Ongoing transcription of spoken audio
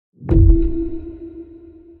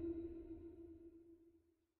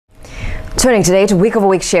Turning today to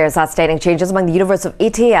week-over-week shares outstanding changes among the universe of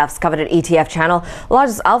ETFs covered at ETF Channel. The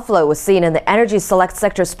largest outflow was seen in the Energy Select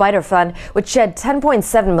Sector Spider Fund, which shed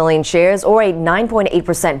 10.7 million shares, or a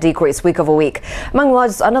 9.8% decrease week-over-week. Among the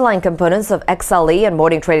largest underlying components of XLE and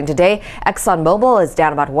morning trading today, Exxon Mobil is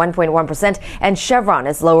down about 1.1%, and Chevron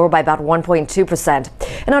is lower by about 1.2%.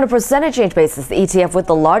 And on a percentage change basis, the ETF with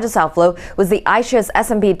the largest outflow was the iShares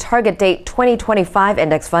S&P Target Date 2025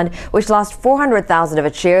 Index Fund, which lost 400,000 of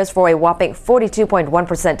its shares for a whopping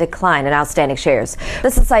 42.1% decline in outstanding shares.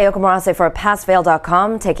 This is Sayoko Murase for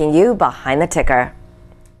PassFail.com, taking you behind the ticker.